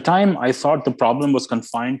 And at the time, I thought the problem was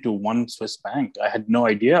confined to one Swiss bank. I had no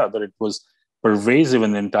idea that it was pervasive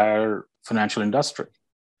in the entire financial industry.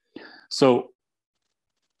 So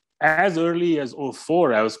as early as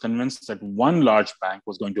 2004, I was convinced that one large bank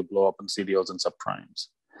was going to blow up in CDOs and subprimes.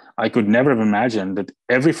 I could never have imagined that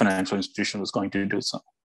every financial institution was going to do so.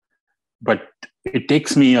 But it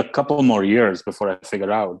takes me a couple more years before I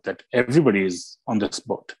figure out that everybody is on this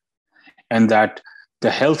boat, and that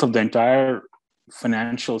the health of the entire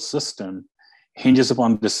financial system hinges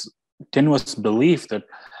upon this tenuous belief that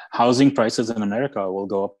housing prices in America will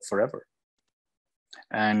go up forever.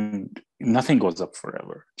 And nothing goes up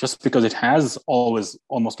forever, just because it has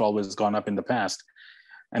almost always gone up in the past.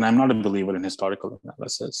 And I'm not a believer in historical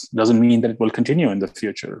analysis. Doesn't mean that it will continue in the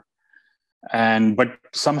future. But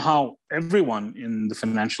somehow everyone in the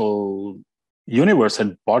financial universe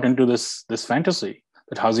had bought into this fantasy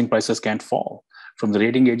that housing prices can't fall, from the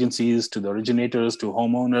rating agencies to the originators to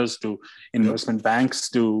homeowners to investment banks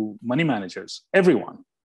to money managers, everyone.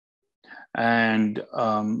 And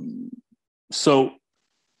so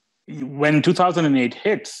when 2008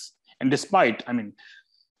 hits, and despite,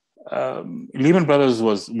 Lehman Brothers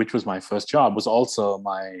which was my first job, was also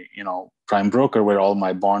my, prime broker where all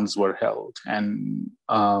my bonds were held. And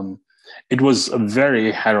it was a very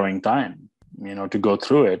harrowing time, to go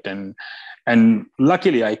through it. And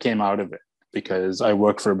luckily I came out of it because I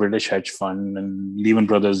worked for a British hedge fund, and Lehman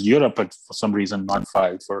Brothers Europe had for some reason not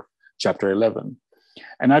filed for Chapter 11.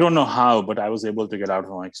 And I don't know how, but I was able to get out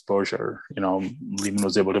of my exposure. Lehman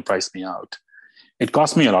was able to price me out. It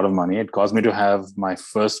cost me a lot of money. It caused me to have my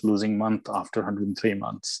first losing month after 103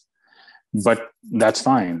 months. But that's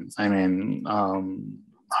fine.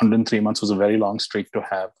 103 months was a very long streak to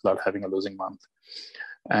have without having a losing month.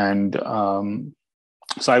 And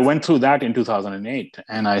so I went through that in 2008,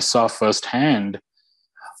 and I saw firsthand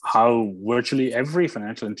how virtually every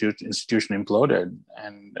financial institution imploded.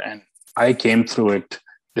 And I came through it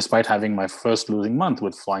despite having my first losing month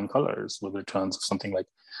with flying colors, with returns of something like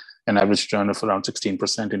an average return of around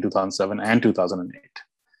 16% in 2007 and 2008.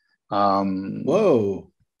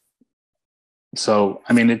 Whoa. So,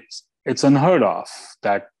 it's unheard of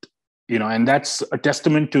that, and that's a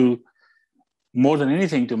testament to, more than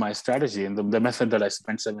anything, to my strategy and the method that I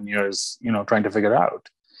spent 7 years, trying to figure out.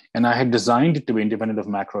 And I had designed it to be independent of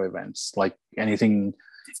macro events, like any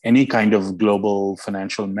kind of global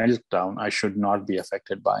financial meltdown, I should not be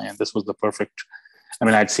affected by. And this was the perfect,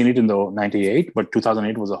 I'd seen it in the 98, but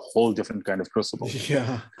 2008 was a whole different kind of crucible.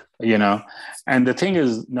 Yeah. And the thing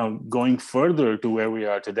is, going further to where we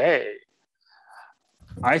are today,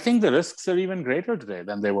 I think the risks are even greater today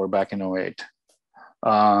than they were back in 08.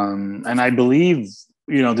 And I believe,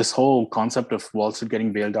 this whole concept of Wall Street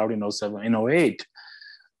getting bailed out in 07, in 08,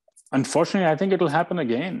 unfortunately, I think it'll happen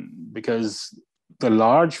again, because the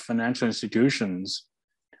large financial institutions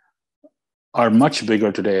are much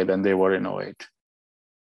bigger today than they were in 08.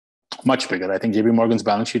 Much bigger. I think JP Morgan's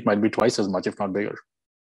balance sheet might be twice as much, if not bigger.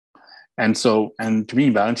 And to me,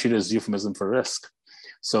 balance sheet is euphemism for risk.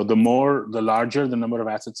 So the larger the amount of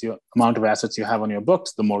assets you have on your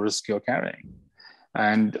books, the more risk you're carrying.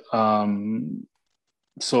 And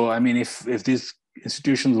if these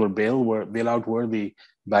institutions were bailout worthy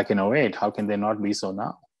back in 08, how can they not be so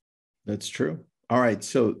now? That's true. All right.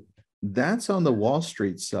 So that's on the Wall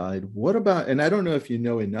Street side. What about, and I don't know if you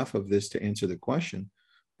know enough of this to answer the question,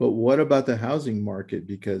 but what about the housing market?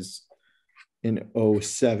 Because in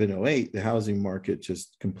 07, 08, the housing market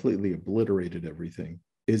just completely obliterated everything.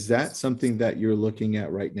 Is that something that you're looking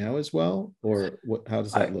at right now as well? Or how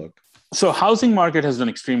does that look? So housing market has done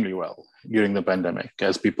extremely well during the pandemic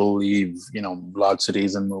as people leave, large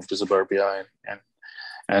cities and move to suburbia,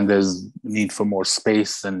 and there's need for more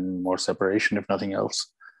space and more separation, if nothing else.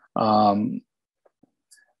 Um,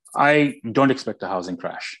 I don't expect a housing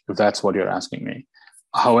crash, if that's what you're asking me.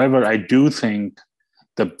 However, I do think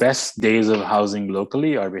the best days of housing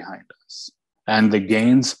locally are behind us. And the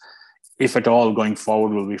gains, if at all, going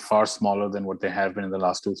forward will be far smaller than what they have been in the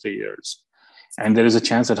last 2-3 years. And there is a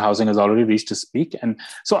chance that housing has already reached its peak. And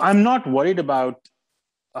so I'm not worried about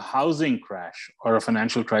a housing crash or a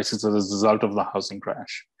financial crisis as a result of the housing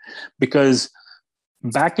crash. Because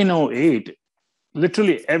back in '08,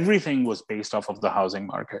 literally everything was based off of the housing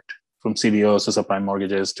market, from CDOs to subprime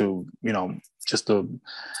mortgages to, just the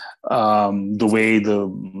way the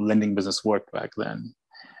lending business worked back then.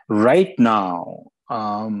 Right now,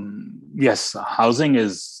 yes, housing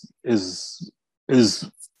has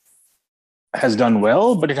done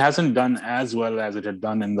well, but it hasn't done as well as it had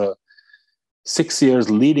done in the 6 years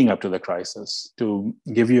leading up to the crisis. To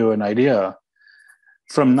give you an idea,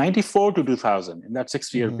 from 94 to 2000, in that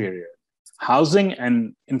 6-year period, housing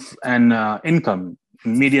and income,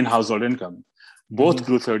 median household income, both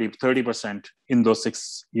grew 30% in those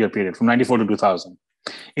 6-year period, from 94 to 2000.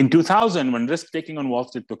 In 2000, when risk-taking on Wall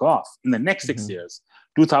Street took off, in the next 6 years,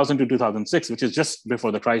 2000 to 2006, which is just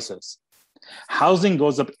before the crisis, housing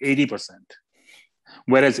goes up 80%,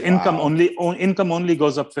 whereas income only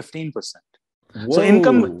goes up 15%. Whoa. So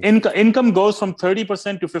income goes from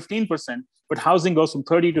 30% to 15%, but housing goes from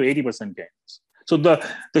 30 to 80% gains. So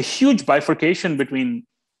the huge bifurcation between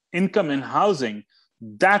income and housing,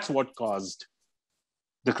 that's what caused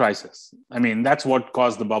the crisis. I mean, that's what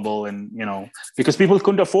caused the bubble, and because people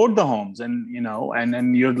couldn't afford the homes, and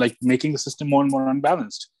and you're like making the system more and more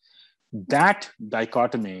unbalanced. That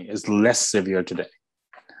dichotomy is less severe today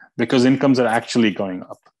because incomes are actually going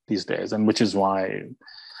up these days, and which is why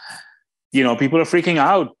people are freaking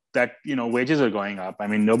out that wages are going up. I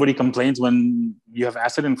mean, nobody complains when you have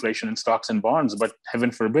asset inflation in stocks and bonds, but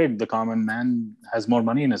heaven forbid the common man has more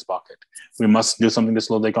money in his pocket. We must do something to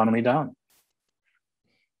slow the economy down.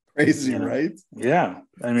 Crazy, right? Yeah.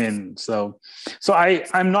 I mean, so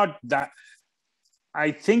I'm not that.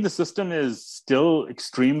 I think the system is still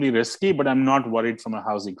extremely risky, but I'm not worried from a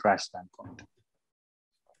housing crash standpoint.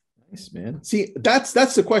 Nice, man. See, that's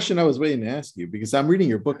the question I was waiting to ask you, because I'm reading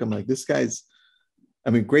your book. I'm like, this guy's,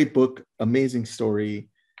 great book, amazing story.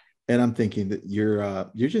 And I'm thinking that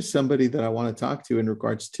you're just somebody that I want to talk to in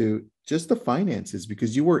regards to just the finances,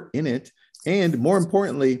 because you were in it. And more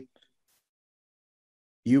importantly,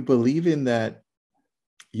 you believe in that.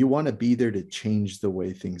 You want to be there to change the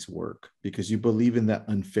way things work because you believe in that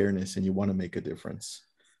unfairness and you want to make a difference.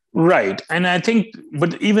 Right. And I think,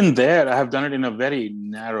 but even there, I have done it in a very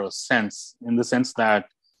narrow sense, in the sense that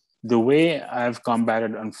the way I've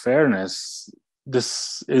combated unfairness,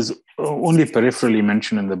 this is only peripherally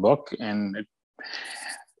mentioned in the book. And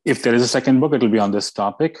if there is a second book, it'll be on this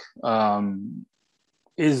topic. I've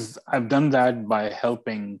done that by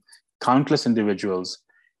helping countless individuals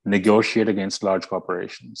negotiate against large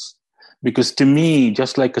corporations. Because to me,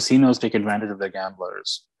 just like casinos take advantage of their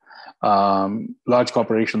gamblers, large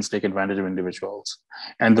corporations take advantage of individuals.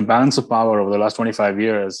 And the balance of power over the last 25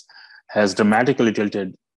 years has dramatically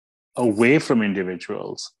tilted away from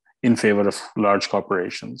individuals in favor of large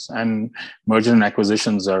corporations. And merger and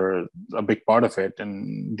acquisitions are a big part of it,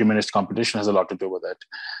 and diminished competition has a lot to do with it.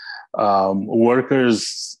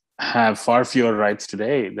 Workers have far fewer rights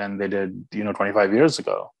today than they did, 25 years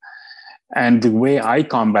ago. And the way I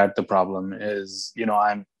combat the problem is,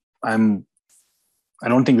 I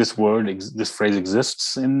don't think this phrase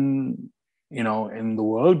exists in the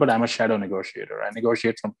world, but I'm a shadow negotiator. I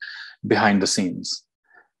negotiate from behind the scenes,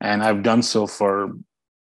 and I've done so for,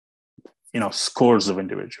 scores of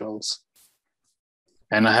individuals.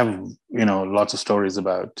 And I have, lots of stories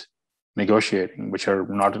about negotiating, which are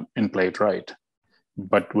not in Play It Right,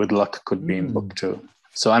 but with luck could be in book 2.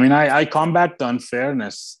 So, I combat the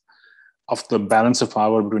unfairness of the balance of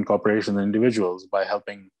power between corporations and individuals by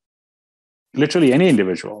helping literally any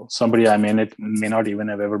individual, somebody I may not even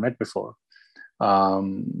have ever met before,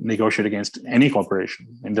 negotiate against any corporation.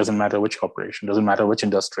 It doesn't matter which corporation, doesn't matter which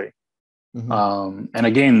industry. And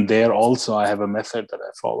again, there also I have a method that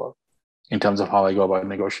I follow in terms of how I go about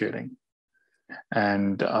negotiating.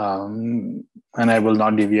 And I will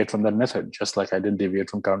not deviate from that method, just like I didn't deviate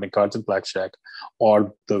from counting cards in blackjack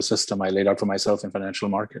or the system I laid out for myself in financial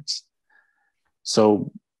markets.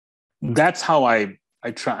 So that's how I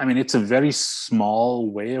try. It's a very small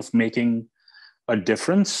way of making a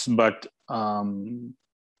difference, but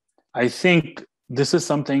I think this is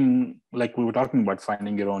something, like we were talking about,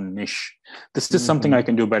 finding your own niche. This is something I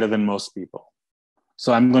can do better than most people.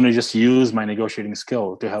 So I'm going to just use my negotiating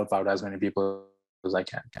skill to help out as many people as I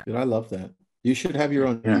can. Dude, I love that. You should have your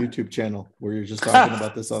own YouTube channel where you're just talking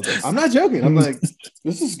about this all day. I'm not joking. I'm like,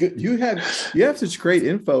 this is good. You have such great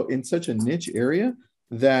info in such a niche area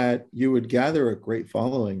that you would gather a great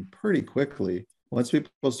following pretty quickly once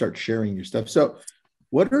people start sharing your stuff. So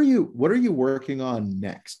what are you working on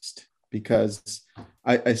next? Because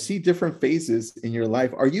I see different phases in your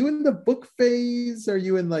life. Are you in the book phase? Are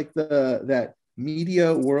you in like that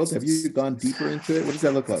media world? Have you gone deeper into it? What does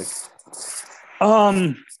that look like?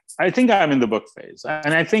 I think I'm in the book phase.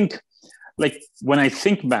 And I think, like, when I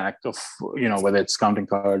think back of, whether it's Counting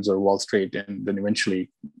Cards or Wall Street and then eventually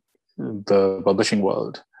the publishing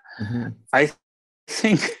world, I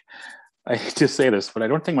think, I hate to say this, but I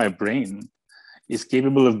don't think my brain is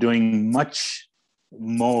capable of doing much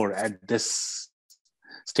more at this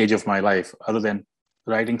stage of my life other than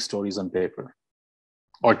writing stories on paper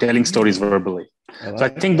or telling stories verbally. So I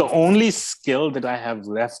think the only skill that I have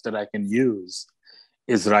left that I can use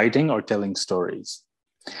is writing or telling stories.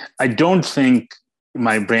 I don't think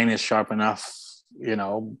my brain is sharp enough,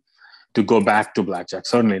 to go back to blackjack.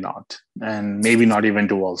 Certainly not. And maybe not even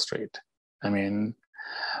to Wall Street. I mean,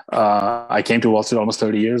 I came to Wall Street almost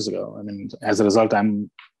 30 years ago. I mean, as a result,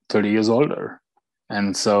 I'm 30 years older.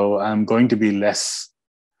 And so I'm going to be less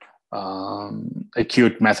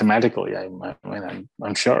acute mathematically,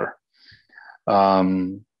 I'm sure. But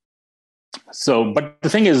the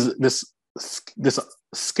thing is, this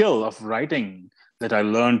skill of writing that I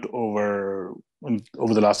learned over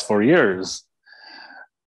the last 4 years,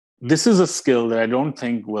 this is a skill that I don't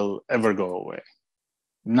think will ever go away.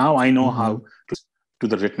 Now I know how to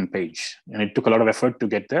the written page, and it took a lot of effort to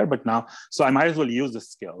get there, but now, so I might as well use this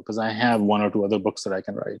skill because I have 1 or 2 other books that I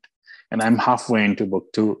can write, and I'm halfway into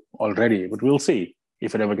book 2 already, but we'll see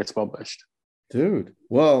if it ever gets published. Dude,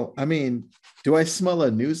 well, I mean, do I smell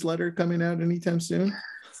a newsletter coming out anytime soon?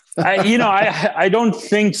 I don't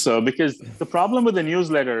think so, because the problem with the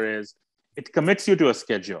newsletter is it commits you to a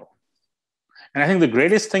schedule. And I think the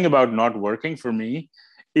greatest thing about not working for me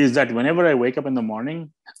is that whenever I wake up in the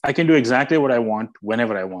morning, I can do exactly what I want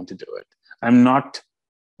whenever I want to do it. I'm not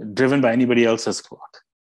driven by anybody else's clock.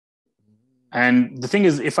 And the thing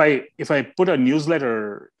is, if I put a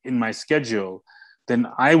newsletter in my schedule, then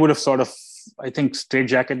I would have sort of, I think,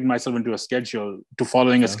 straitjacketed myself into a schedule, to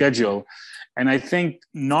following a schedule. And I think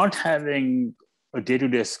not having a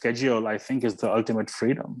day-to-day schedule, I think, is the ultimate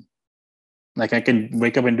freedom. Like, I can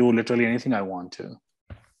wake up and do literally anything I want to.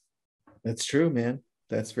 That's true, man.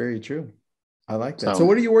 That's very true. I like that. So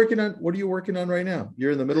what are you working on? What are you working on right now?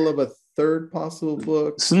 You're in the middle of a third possible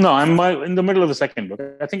book? So no, I'm in the middle of the second book.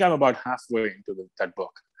 I think I'm about halfway into that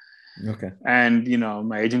book. Okay. And,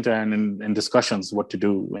 my agent and in discussions what to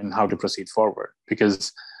do and how to proceed forward.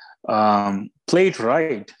 Because Play It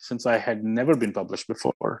Right, since I had never been published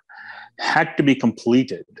before, had to be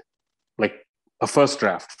completed, like a first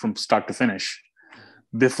draft from start to finish,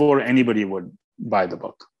 before anybody would buy the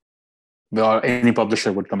book, or any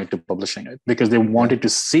publisher would commit to publishing it, because they wanted to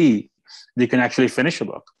see they can actually finish a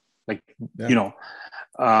book, and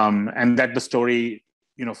that the story,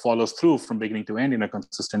 follows through from beginning to end in a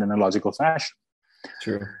consistent and a logical fashion.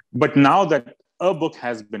 Sure. But now that a book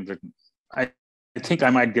has been written, I think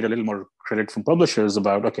I might get a little more credit from publishers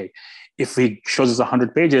about, okay, if he shows us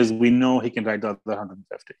 100 pages, we know he can write the other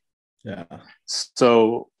 150. Yeah.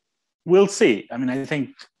 So we'll see. I mean, I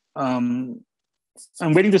think I'm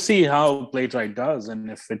waiting to see how Play It Right does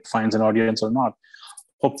and if it finds an audience or not.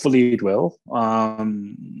 Hopefully it will.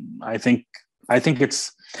 I think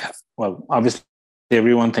it's, well, obviously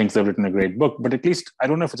everyone thinks they've written a great book, but at least I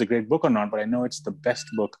don't know if it's a great book or not, but I know it's the best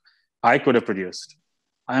book I could have produced.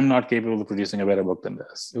 I'm not capable of producing a better book than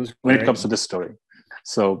this when it comes to this story.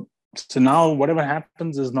 So now whatever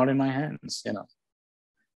happens is not in my hands,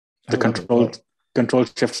 The control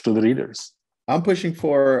shifts to the readers. I'm pushing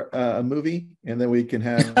for a movie, and then we can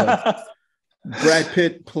have Brad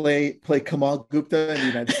Pitt play Kamal Gupta in the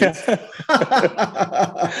United States.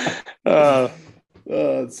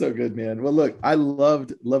 It's so good, man. Well, look, I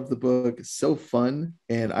loved the book. It's so fun,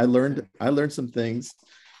 and I learned some things,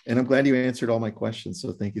 and I'm glad you answered all my questions.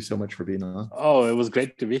 So thank you so much for being on. Oh, it was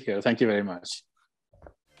great to be here. Thank you very much.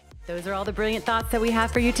 Those are all the brilliant thoughts that we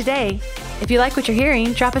have for you today. If you like what you're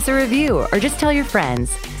hearing, drop us a review or just tell your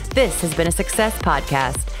friends. This has been a Success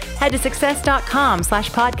Podcast. Head to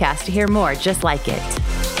success.com/podcast to hear more just like it.